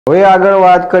હવે આગળ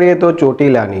વાત કરીએ તો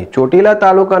ચોટીલાની. ચોટીલા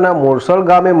તાલુકાના મોરસલ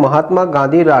ગામે મહાત્મા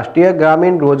ગાંધી રાષ્ટ્રીય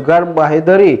ગ્રામીણ રોજગાર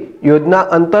બાહેધરી યોજના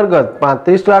અંતર્ગત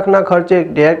 35 લાખના ખર્ચે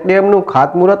ચેક ડેમનું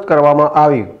ખાતમુહૂર્ત કરવામાં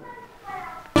આવ્યું.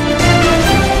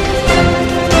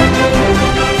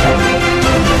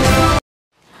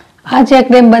 આ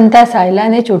ચેકડેમ બનતા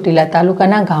સાયલા અને ચોટીલા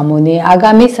તાલુકાના ગામોને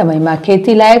આગામી સમયમાં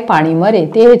ખેતીલાયક પાણી મળે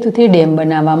તે હેતુથી ડેમ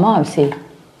બનાવવામાં આવશે.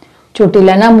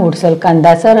 ચોટીલાના મોરસલ,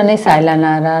 કાંદાસર અને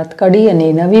સાયલાના રાતકડી અને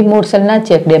નવી મોરસલના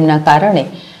ચેકડેમના કારણે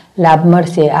લાભ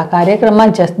મળશે. આ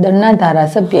કાર્યક્રમમાં જસદણના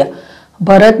ધારાસભ્ય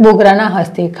ભરત બોગરાના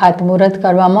હસ્તે ખાતમુહૂર્ત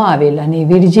કરવામાં આવેલ અને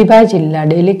વીરજીભાઈ જિલ્લા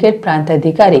ડેલિગેટ પ્રાંત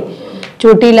અધિકારી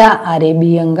ચોટીલા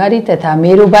આરએબી અંગારી તથા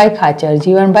મેરુભાઈ ખાચર,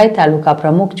 જીવણભાઈ તાલુકા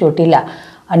પ્રમુખ ચોટીલા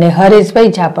અને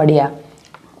હરેશભાઈ ઝાપડિયા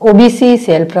ઓબીસી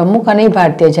સેલ પ્રમુખ અને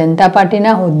ભારતીય જનતા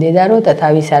પાર્ટીના હોદ્દેદારો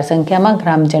તથા વિશાળ સંખ્યામાં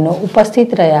ગ્રામજનો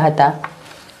ઉપસ્થિત રહ્યા હતા.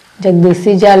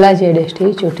 જગદીશસિંહ ઝાલા, ZSTV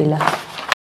ચોટીલા.